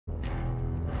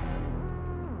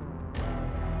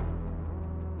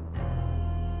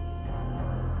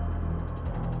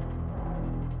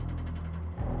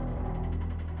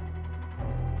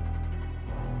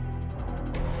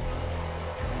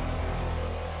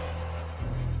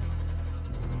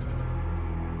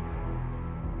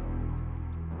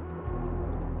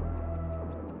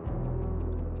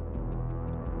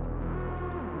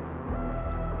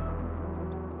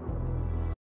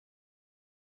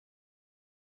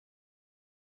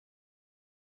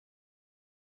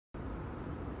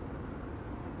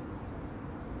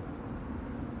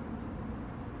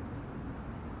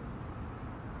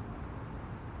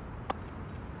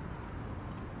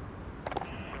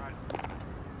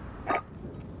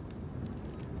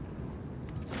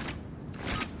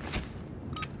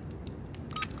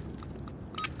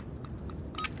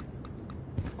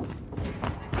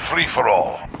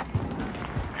free-for-all.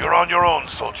 You're on your own,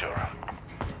 soldier.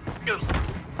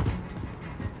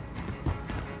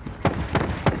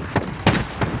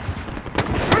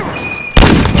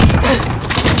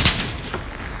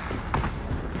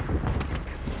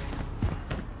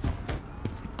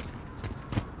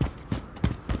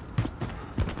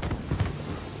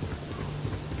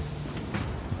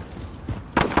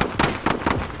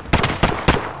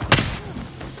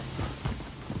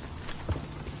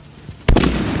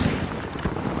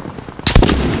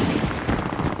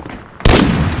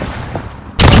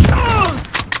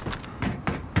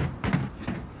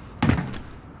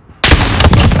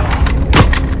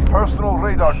 Personal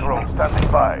radar drone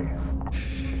standing by.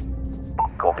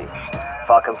 Copy.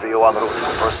 Falcon 3 en route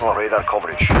for personal radar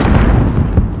coverage.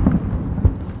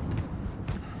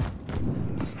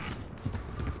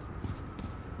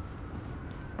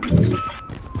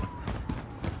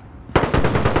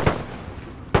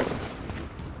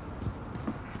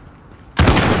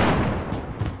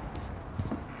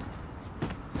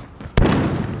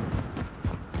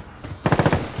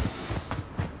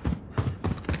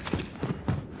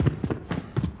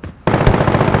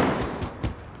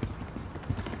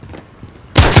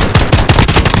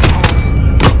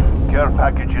 Care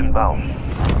package inbound.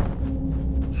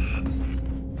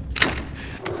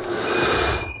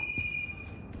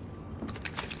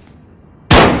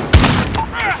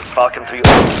 Falcon 3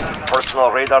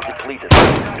 personal radar depleted.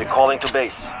 Recalling to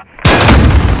base.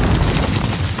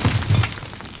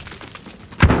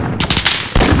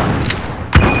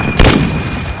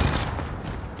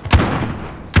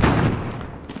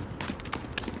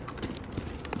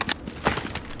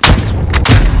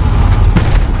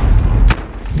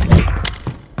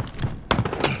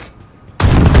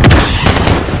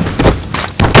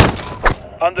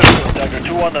 Understood. Dagger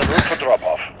 2 on the route for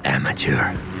drop-off.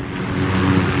 Amateur.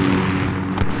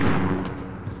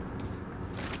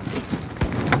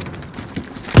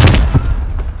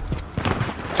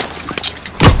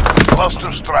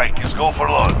 Cluster strike is go for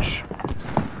launch.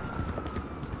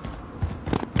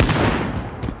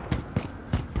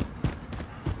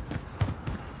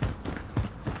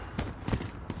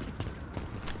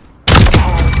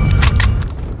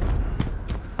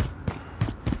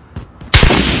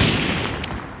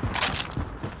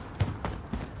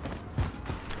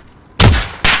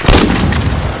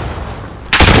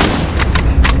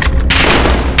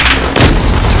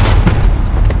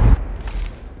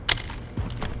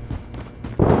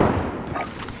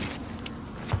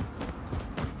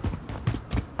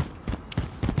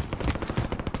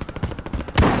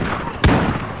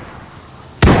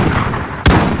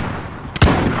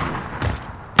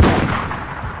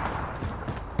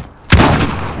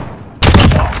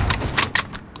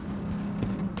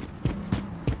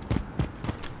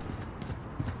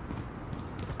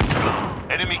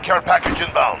 Enemy care package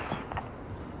inbound.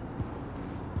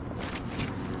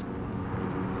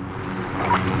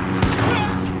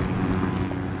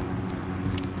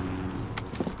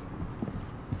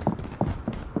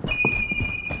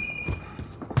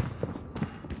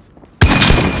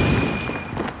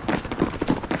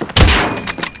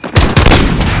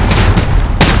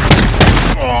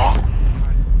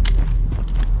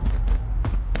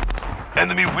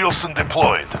 Enemy Wilson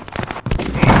deployed.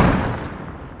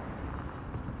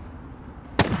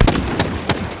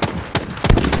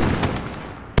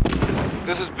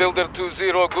 This is Builder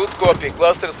 2-0. Good copy.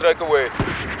 Cluster strike away.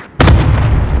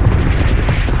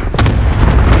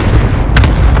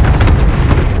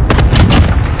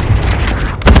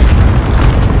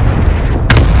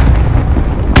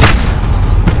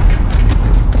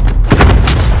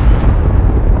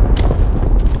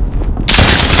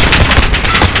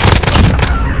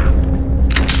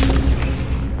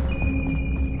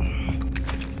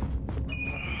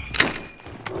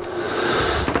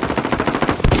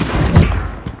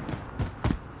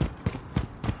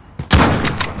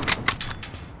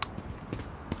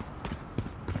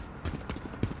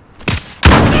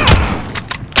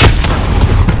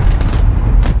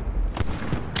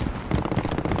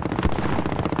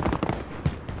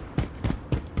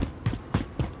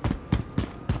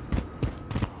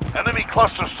 Enemy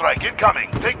cluster strike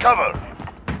incoming. Take cover.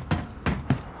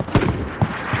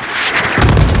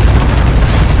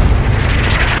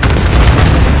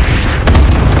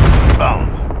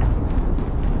 Bound.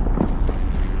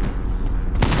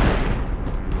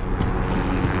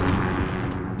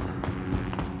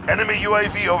 Enemy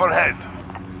UAV overhead.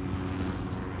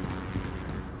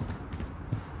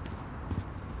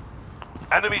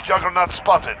 Enemy juggernaut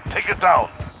spotted. Take it down.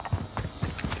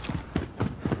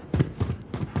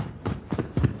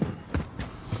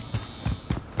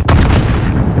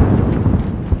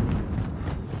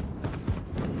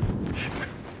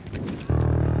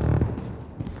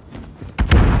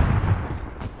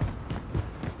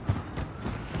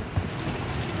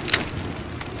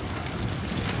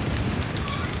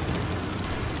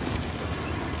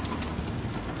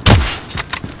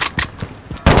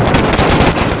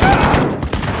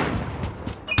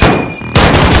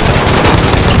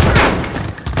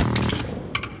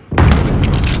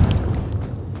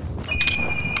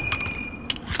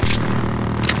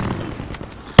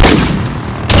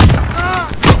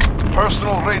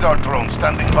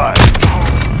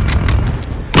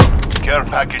 Care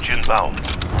package inbound.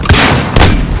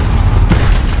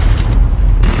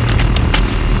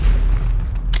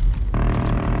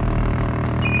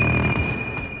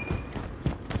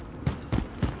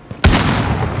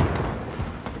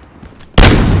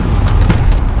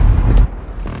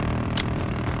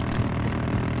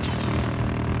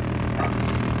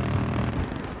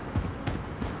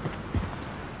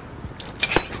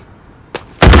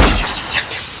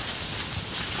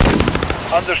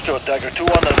 Understood. Dagger 2 on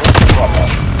the route to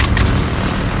drop-off.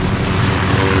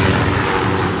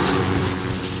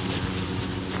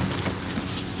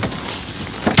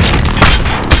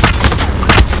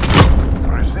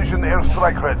 Precision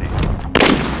airstrike ready.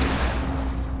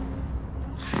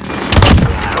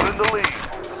 You're in the lead.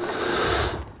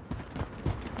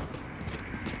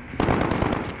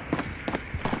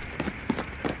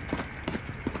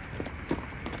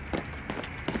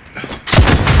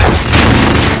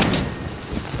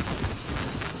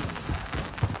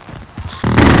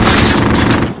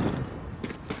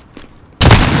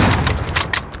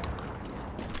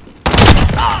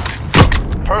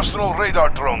 Personal radar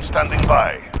drone standing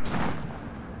by.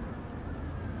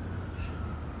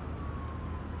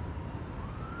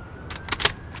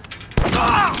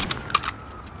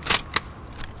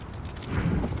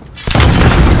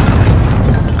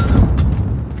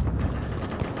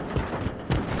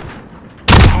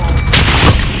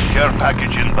 Care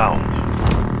package inbound.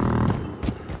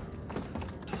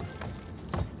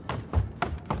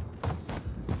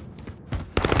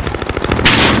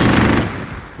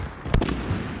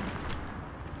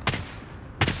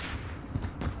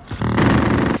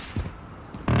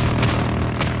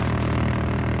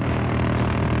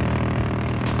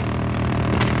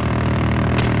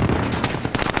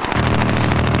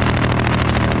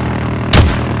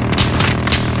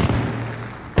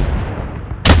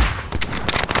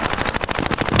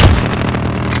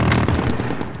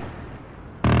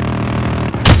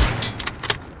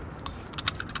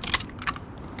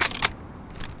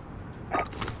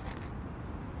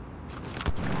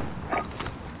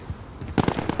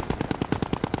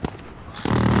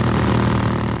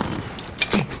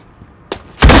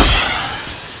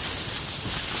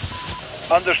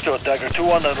 Understood. Dagger 2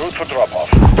 on the route for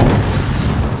drop-off.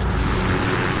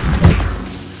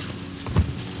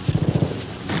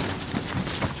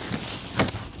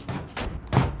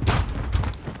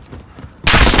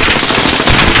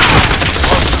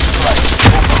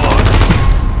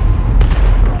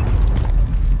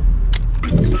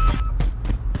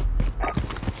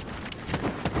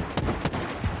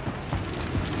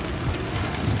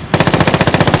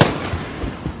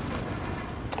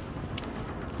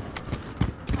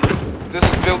 This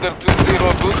is Builder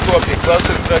 2-0, good copy,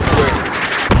 cluster strike away.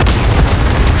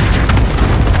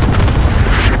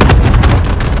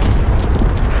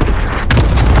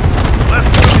 Let's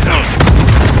move it out.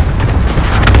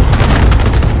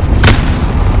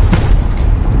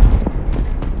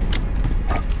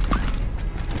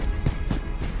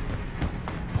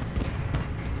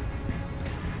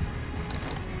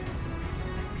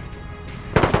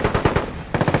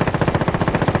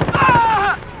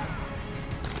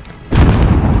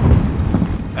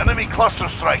 Enemy cluster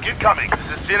strike incoming.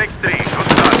 This is Phoenix 3. Good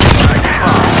start.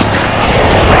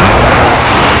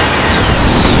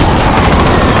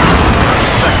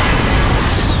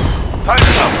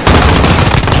 Time's up.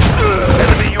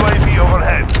 Enemy UAV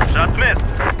overhead. Shot missed.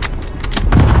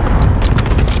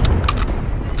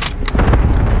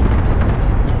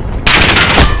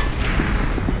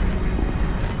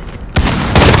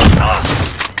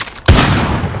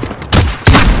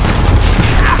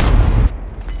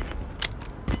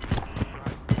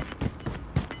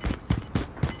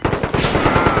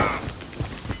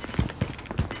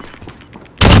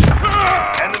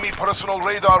 Personal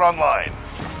radar online.